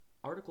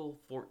Article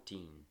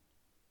 14.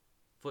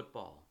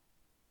 Football,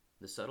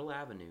 the subtle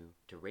avenue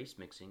to race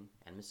mixing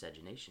and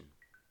miscegenation.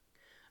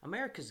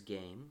 America's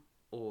game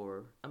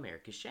or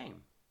America's shame.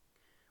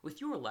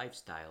 With your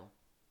lifestyle,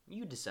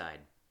 you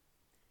decide.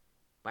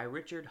 By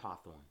Richard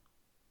Hawthorne.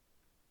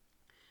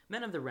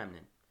 Men of the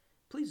remnant,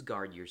 please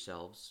guard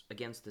yourselves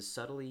against the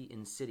subtly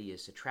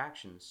insidious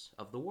attractions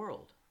of the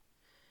world.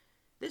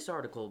 This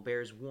article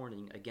bears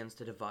warning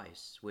against a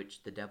device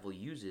which the devil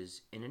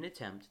uses in an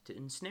attempt to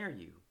ensnare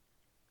you,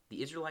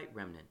 the Israelite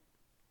remnant,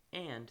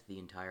 and the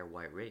entire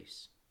white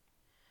race.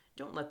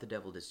 Don't let the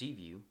devil deceive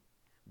you.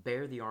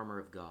 Bear the armor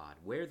of God,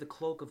 wear the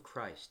cloak of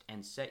Christ,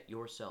 and set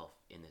yourself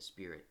in the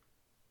Spirit.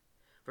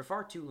 For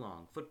far too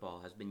long,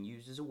 football has been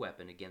used as a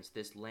weapon against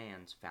this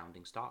land's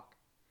founding stock.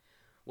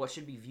 What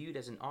should be viewed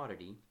as an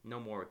oddity, no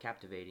more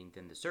captivating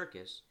than the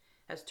circus,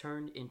 has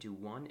turned into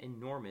one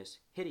enormous,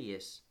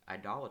 hideous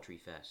idolatry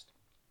fest.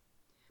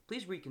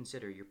 Please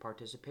reconsider your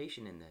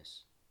participation in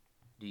this.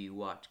 Do you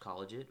watch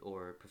collegiate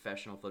or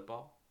professional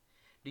football?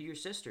 Do your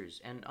sisters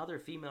and other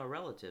female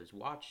relatives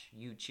watch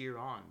you cheer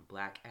on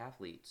black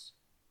athletes?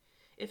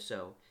 If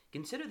so,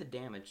 consider the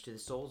damage to the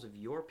souls of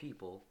your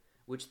people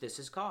which this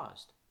has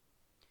caused.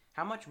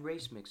 How much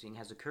race mixing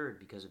has occurred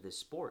because of this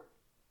sport?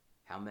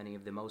 How many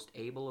of the most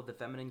able of the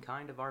feminine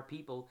kind of our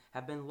people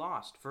have been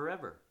lost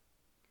forever?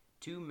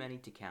 Too many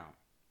to count.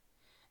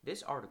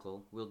 This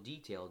article will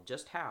detail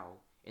just how,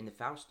 in the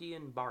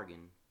Faustian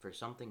bargain for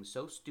something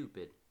so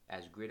stupid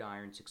as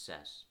gridiron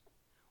success,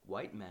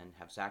 white men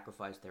have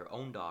sacrificed their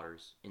own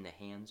daughters in the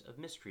hands of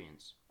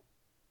miscreants.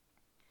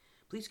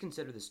 Please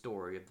consider the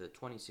story of the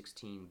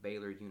 2016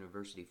 Baylor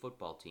University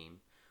football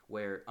team,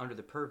 where, under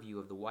the purview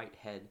of the white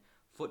head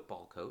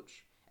football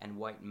coach and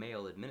white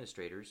male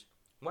administrators,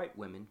 white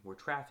women were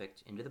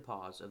trafficked into the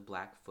paws of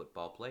black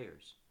football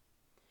players.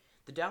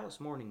 The Dallas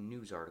Morning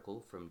News article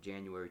from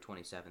January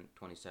 27,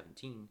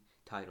 2017,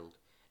 titled,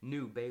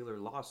 "New Baylor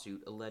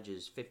Lawsuit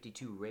Alleges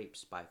 52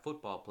 Rapes by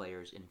Football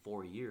Players in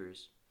 4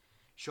 Years,"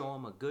 Show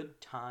 'em a Good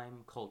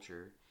Time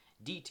Culture,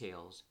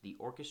 details the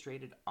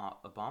orchestrated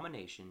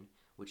abomination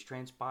which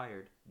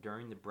transpired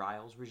during the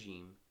Briles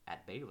regime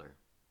at Baylor.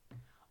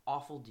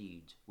 Awful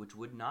deeds which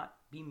would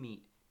not be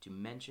meet to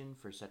mention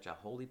for such a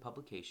holy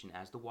publication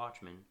as the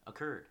Watchman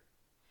occurred.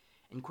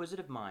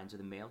 Inquisitive minds of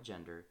the male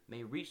gender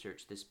may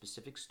research this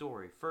specific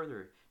story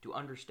further to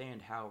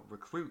understand how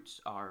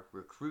recruits are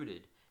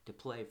recruited to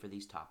play for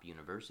these top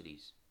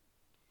universities.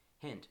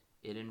 Hint,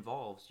 it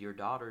involves your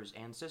daughters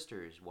and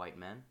sisters, white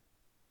men.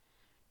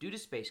 Due to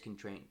space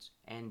constraints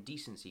and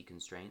decency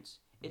constraints,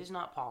 it is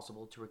not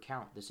possible to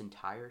recount this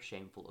entire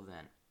shameful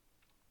event.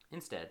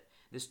 Instead,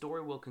 this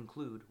story will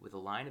conclude with a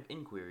line of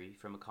inquiry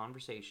from a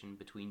conversation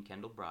between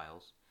Kendall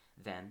Briles,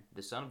 then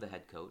the son of the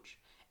head coach,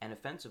 and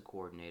offensive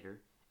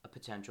coordinator, a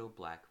potential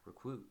black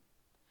recruit.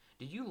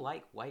 Do you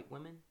like white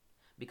women?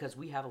 Because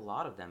we have a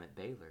lot of them at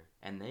Baylor,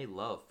 and they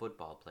love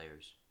football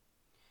players.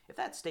 If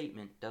that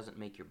statement doesn't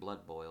make your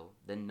blood boil,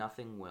 then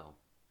nothing will.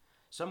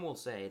 Some will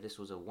say this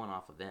was a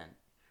one-off event.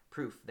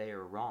 Proof they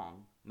are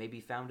wrong may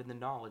be found in the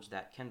knowledge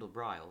that Kendall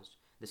Briles,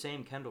 the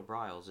same Kendall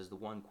Briles as the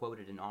one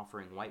quoted in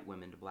offering white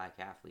women to black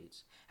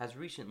athletes, has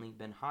recently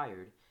been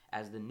hired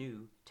as the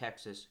new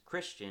Texas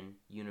Christian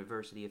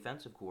University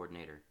offensive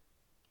coordinator.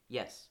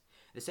 Yes,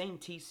 the same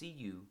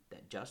TCU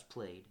that just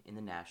played in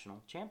the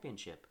national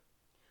championship.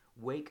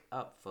 Wake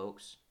up,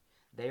 folks.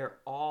 They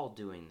are all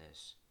doing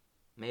this.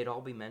 May it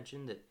all be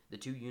mentioned that the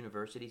two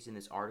universities in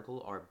this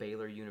article are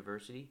Baylor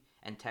University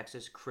and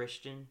Texas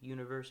Christian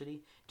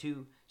University,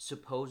 two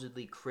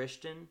supposedly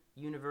Christian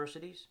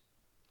universities?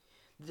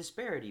 The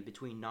disparity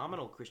between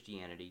nominal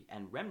Christianity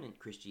and remnant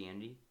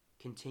Christianity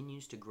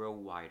continues to grow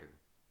wider.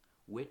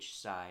 Which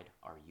side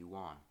are you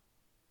on?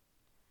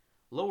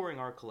 Lowering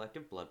our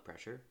collective blood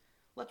pressure,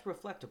 let's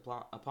reflect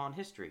upon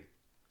history,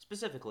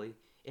 specifically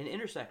an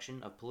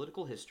intersection of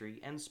political history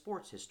and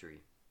sports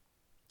history.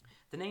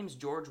 The names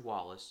George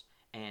Wallace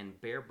and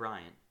Bear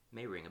Bryant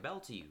may ring a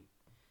bell to you.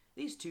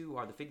 These two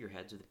are the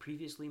figureheads of the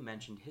previously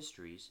mentioned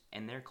histories,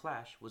 and their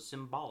clash was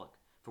symbolic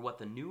for what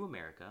the new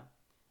America,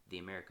 the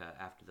America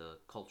after the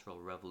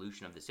Cultural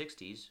Revolution of the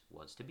 60s,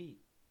 was to be.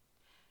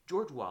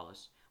 George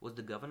Wallace was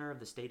the governor of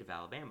the state of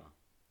Alabama.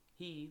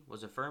 He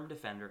was a firm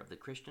defender of the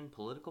Christian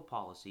political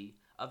policy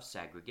of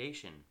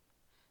segregation,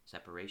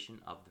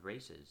 separation of the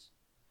races.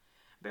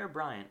 Bear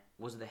Bryant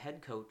was the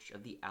head coach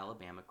of the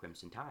Alabama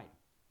Crimson Tide.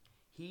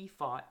 He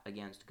fought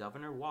against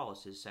Governor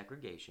Wallace's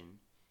segregation,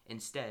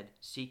 instead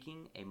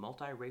seeking a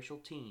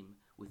multiracial team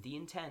with the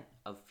intent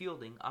of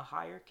fielding a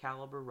higher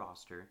caliber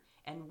roster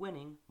and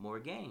winning more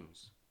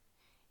games.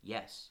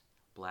 Yes,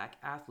 black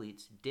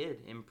athletes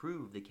did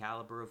improve the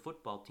caliber of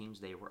football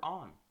teams they were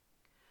on.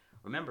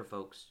 Remember,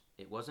 folks,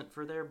 it wasn't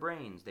for their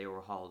brains they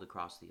were hauled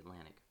across the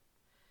Atlantic.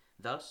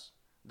 Thus,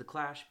 the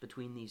clash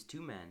between these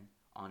two men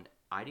on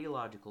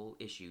ideological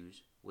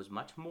issues was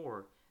much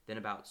more than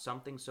about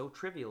something so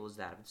trivial as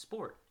that of the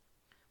sport,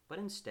 but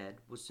instead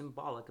was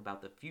symbolic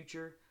about the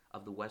future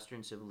of the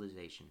Western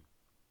civilization.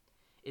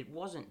 It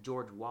wasn't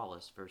George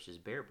Wallace versus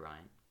Bear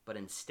Bryant, but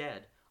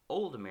instead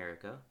Old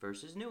America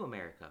versus New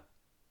America,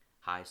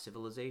 high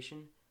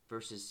civilization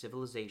versus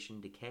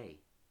civilization decay,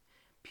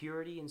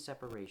 purity and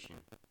separation,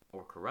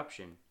 or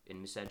corruption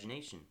and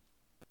miscegenation.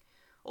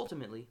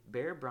 Ultimately,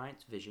 Bear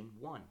Bryant's vision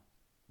won.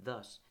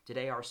 Thus,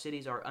 today our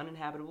cities are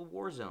uninhabitable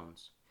war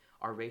zones,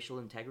 our racial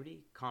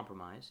integrity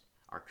compromised,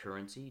 our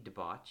currency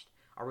debauched,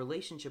 our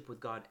relationship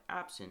with God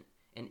absent,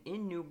 and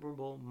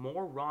innumerable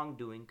more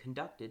wrongdoing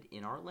conducted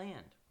in our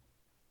land.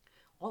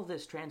 All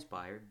this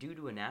transpired due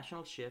to a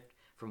national shift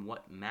from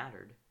what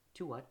mattered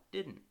to what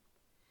didn't.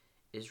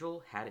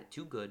 Israel had it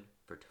too good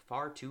for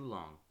far too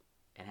long,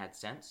 and had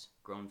since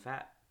grown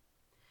fat.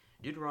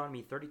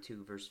 Deuteronomy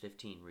 32 verse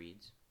 15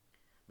 reads,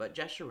 But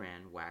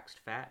Jeshurun waxed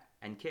fat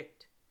and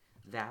kicked.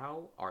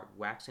 Thou art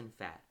waxen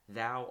fat,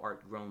 thou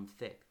art grown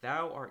thick,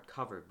 thou art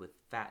covered with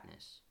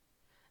fatness.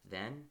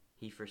 Then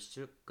he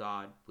forsook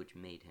God which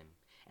made him,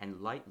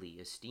 and lightly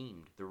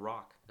esteemed the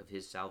rock of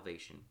his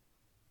salvation.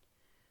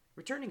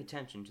 Returning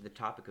attention to the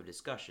topic of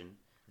discussion,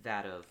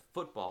 that of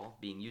football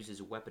being used as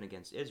a weapon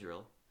against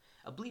Israel,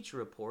 a Bleacher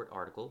Report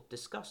article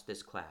discussed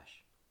this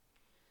clash.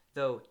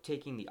 Though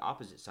taking the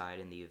opposite side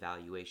in the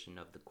evaluation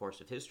of the course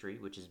of history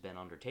which has been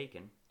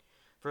undertaken,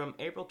 from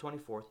April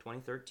 24,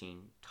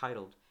 2013,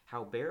 titled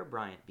How Bear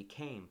Bryant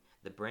Became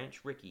the Branch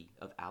Rickey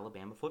of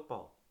Alabama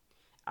Football.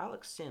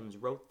 Alex Sims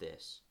wrote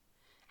this.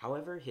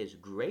 However, his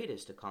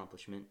greatest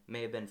accomplishment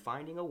may have been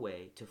finding a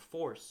way to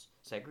force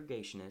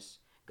segregationist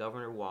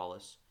Governor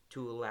Wallace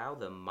to allow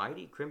the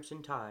mighty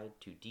Crimson Tide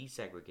to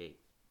desegregate.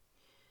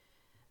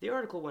 The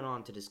article went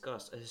on to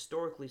discuss a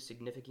historically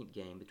significant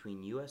game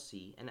between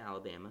USC and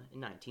Alabama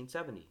in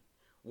 1970,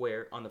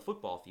 where, on the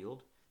football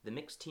field, the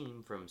mixed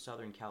team from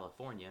Southern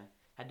California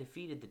had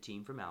defeated the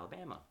team from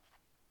Alabama.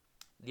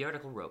 The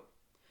article wrote,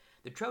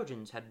 The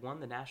Trojans had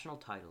won the national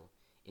title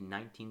in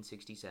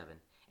 1967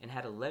 and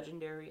had a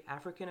legendary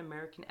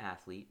African-American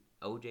athlete,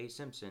 O.J.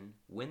 Simpson,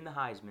 win the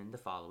Heisman the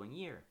following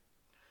year.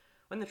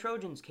 When the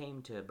Trojans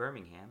came to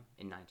Birmingham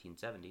in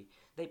 1970,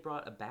 they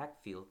brought a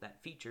backfield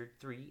that featured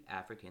 3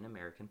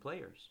 African-American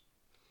players.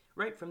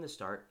 Right from the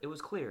start, it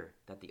was clear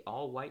that the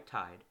all-white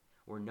Tide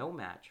were no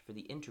match for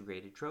the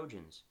integrated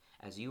Trojans,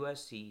 as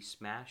USC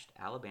smashed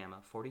Alabama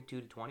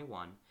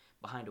 42-21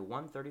 behind a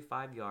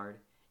 135-yard,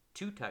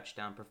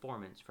 2-touchdown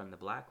performance from the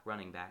black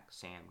running back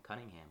Sam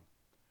Cunningham.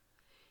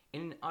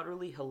 In an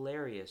utterly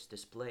hilarious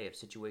display of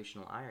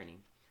situational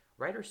irony,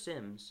 writer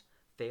Sims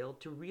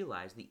failed to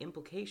realize the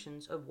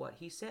implications of what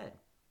he said.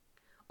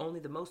 Only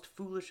the most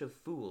foolish of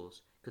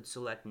fools could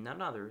select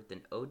none other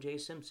than O.J.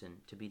 Simpson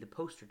to be the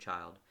poster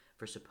child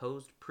for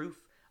supposed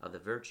proof of the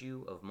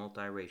virtue of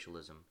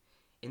multiracialism,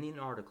 in an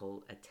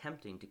article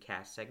attempting to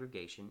cast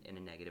segregation in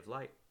a negative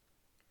light.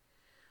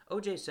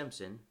 O.J.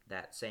 Simpson,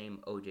 that same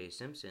O.J.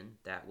 Simpson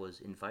that was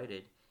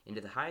invited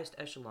into the highest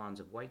echelons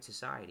of white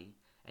society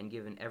and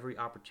given every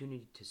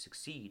opportunity to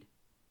succeed,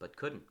 but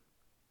couldn't.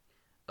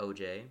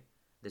 O.J.,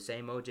 the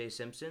same O.J.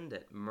 Simpson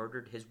that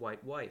murdered his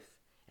white wife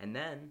and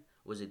then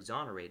was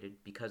exonerated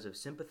because of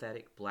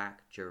sympathetic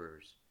black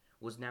jurors,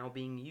 was now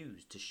being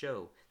used to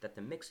show that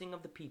the mixing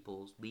of the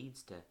peoples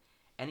leads to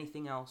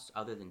anything else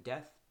other than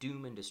death,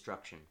 doom, and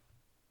destruction.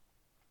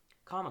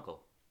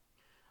 Comical.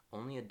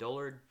 Only a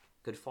dullard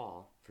could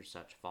fall for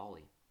such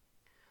folly.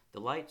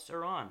 The lights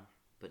are on,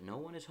 but no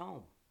one is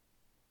home.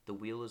 The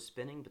wheel is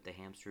spinning, but the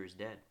hamster is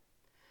dead.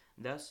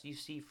 Thus you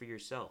see for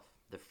yourself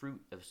the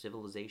fruit of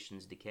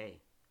civilization's decay.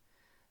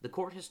 The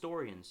court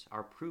historians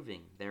are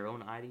proving their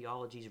own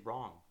ideologies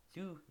wrong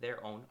through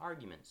their own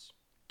arguments.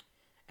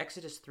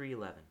 Exodus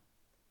 3:11.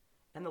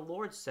 And the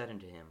Lord said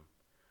unto him,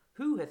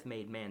 Who hath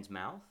made man's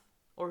mouth?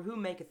 Or who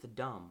maketh the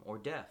dumb, or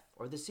deaf,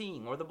 or the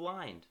seeing, or the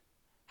blind?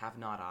 Have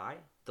not I,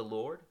 the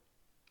Lord?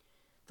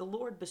 The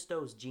Lord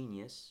bestows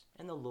genius,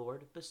 and the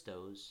Lord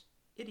bestows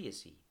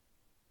idiocy.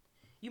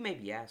 You may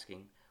be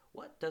asking,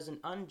 what does an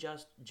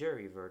unjust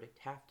jury verdict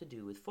have to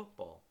do with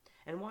football?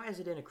 And why is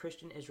it in a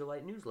Christian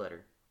Israelite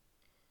newsletter?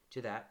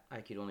 To that,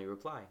 I could only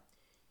reply,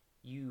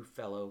 You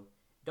fellow,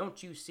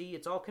 don't you see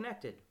it's all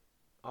connected?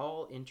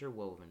 All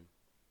interwoven.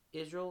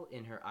 Israel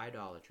in her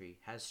idolatry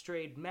has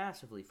strayed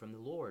massively from the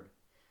Lord.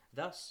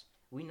 Thus,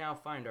 we now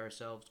find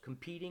ourselves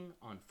competing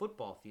on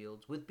football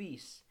fields with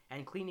beasts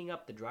and cleaning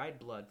up the dried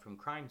blood from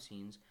crime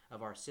scenes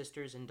of our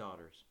sisters and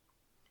daughters.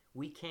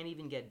 We can't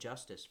even get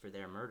justice for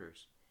their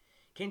murders.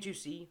 Can't you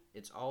see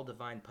it's all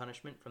divine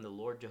punishment from the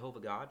Lord Jehovah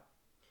God?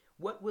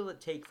 What will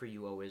it take for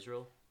you, O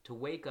Israel, to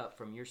wake up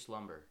from your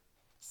slumber?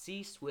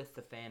 Cease with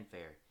the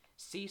fanfare.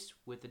 Cease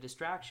with the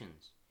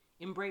distractions.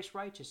 Embrace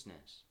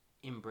righteousness.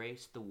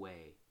 Embrace the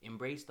way.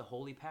 Embrace the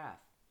holy path.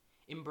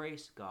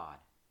 Embrace God.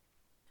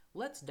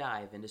 Let's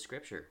dive into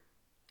Scripture.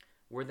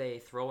 Were they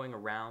throwing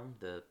around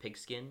the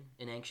pigskin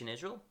in ancient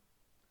Israel?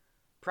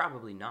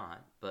 Probably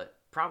not, but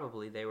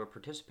probably they were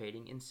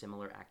participating in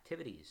similar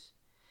activities.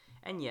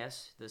 And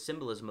yes, the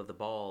symbolism of the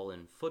ball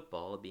in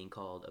football being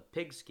called a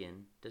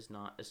pigskin does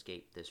not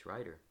escape this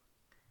writer.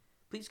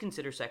 Please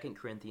consider 2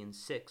 Corinthians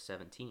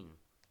 6:17.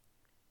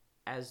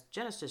 As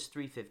Genesis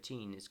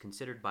 3:15 is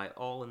considered by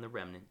all in the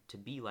remnant to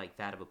be like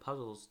that of a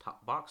puzzle's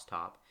box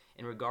top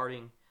in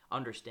regarding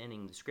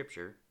understanding the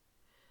Scripture,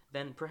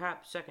 then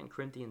perhaps 2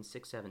 Corinthians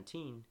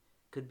 6:17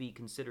 could be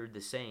considered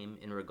the same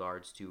in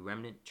regards to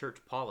remnant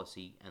church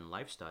policy and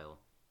lifestyle.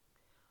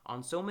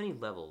 On so many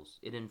levels,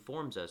 it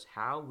informs us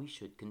how we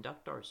should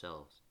conduct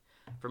ourselves,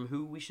 from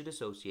who we should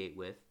associate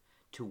with,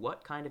 to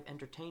what kind of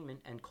entertainment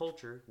and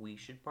culture we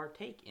should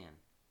partake in,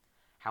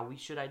 how we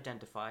should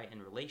identify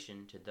in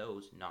relation to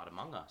those not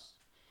among us,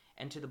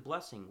 and to the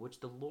blessing which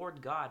the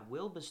Lord God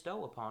will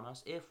bestow upon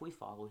us if we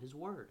follow his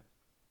word.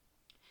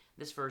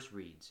 This verse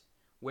reads,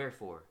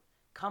 "Wherefore,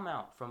 come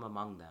out from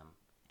among them,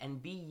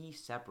 and be ye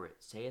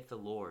separate, saith the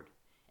Lord,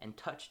 and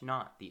touch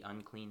not the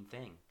unclean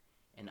thing,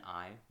 and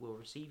I will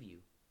receive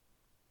you."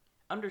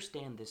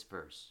 Understand this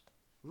verse.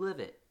 Live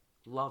it.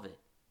 Love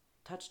it.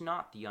 Touch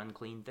not the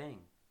unclean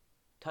thing.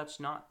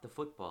 Touch not the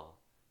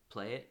football.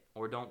 Play it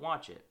or don't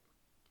watch it.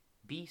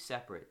 Be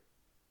separate.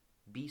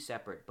 Be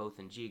separate both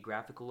in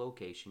geographical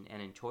location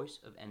and in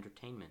choice of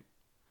entertainment.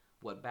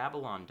 What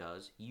Babylon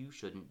does, you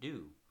shouldn't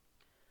do.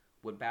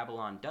 What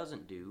Babylon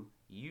doesn't do,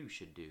 you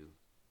should do.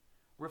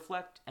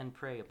 Reflect and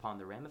pray upon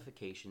the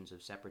ramifications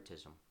of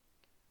separatism.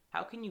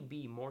 How can you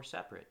be more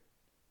separate?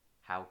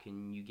 How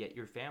can you get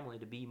your family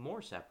to be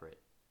more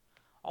separate?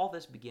 All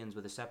this begins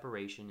with a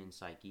separation in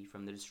psyche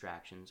from the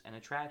distractions and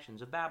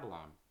attractions of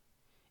Babylon.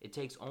 It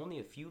takes only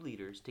a few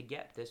leaders to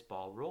get this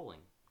ball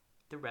rolling.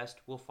 The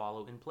rest will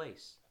follow in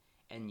place,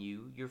 and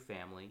you, your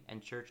family,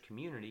 and church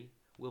community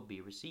will be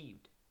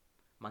received.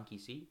 Monkey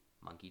see,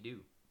 monkey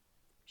do.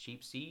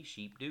 Sheep see,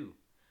 sheep do.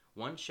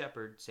 One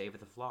shepherd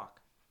saveth a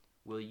flock.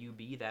 Will you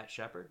be that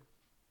shepherd?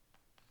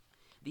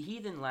 The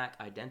heathen lack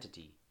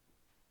identity.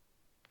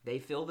 They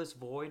fill this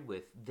void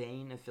with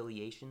vain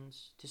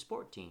affiliations to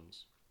sport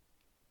teams.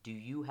 Do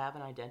you have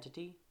an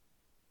identity?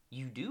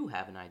 You do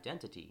have an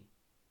identity.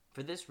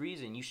 For this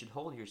reason, you should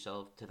hold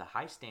yourself to the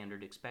high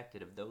standard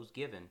expected of those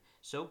given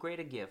so great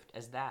a gift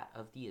as that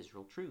of the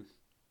Israel truth.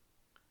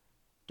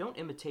 Don't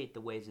imitate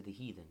the ways of the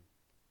heathen.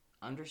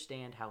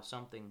 Understand how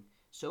something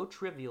so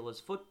trivial as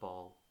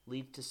football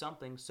leads to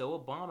something so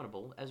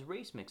abominable as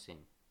race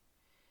mixing.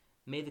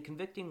 May the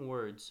convicting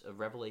words of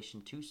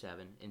Revelation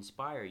 2:7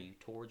 inspire you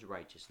towards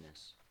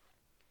righteousness.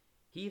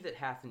 He that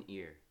hath an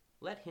ear,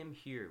 let him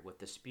hear what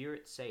the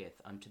Spirit saith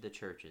unto the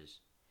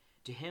churches.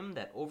 To him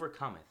that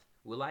overcometh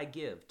will I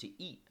give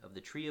to eat of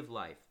the tree of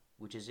life,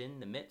 which is in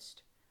the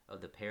midst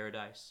of the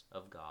paradise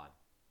of God.